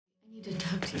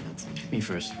Me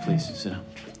first, please. Sit down.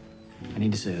 I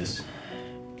need to say this.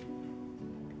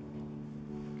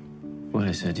 What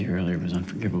I said to you earlier was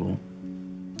unforgivable.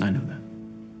 I know that.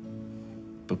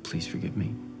 But please forgive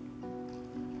me.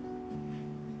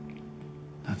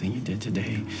 Nothing you did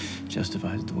today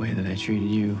justifies the way that I treated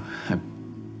you. I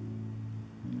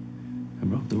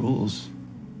broke the rules.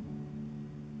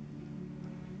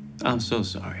 I'm so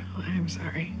sorry. Oh, I'm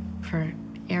sorry for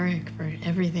Eric, for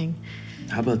everything.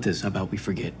 How about this? How about we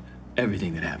forget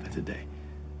everything that happened today?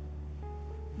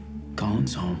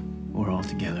 Colin's home. We're all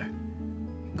together.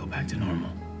 And go back to normal.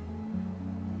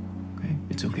 Okay?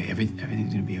 It's okay.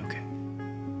 Everything's gonna be okay.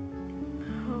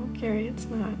 Oh, Gary, it's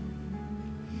not.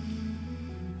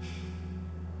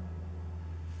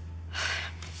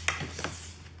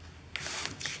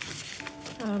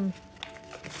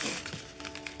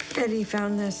 Eddie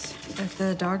found this at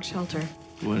the dog shelter.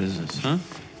 What is this, huh?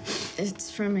 It's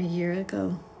from a year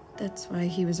ago. That's why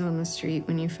he was on the street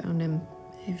when you found him.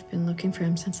 They've been looking for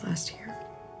him since last year.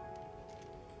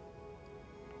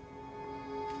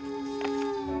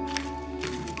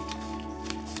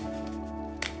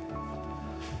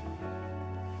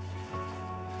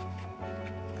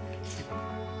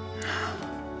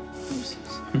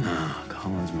 No,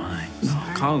 Colin's mine. No,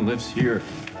 Colin lives here.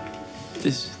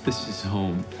 This is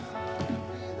home.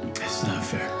 It's not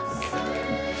fair.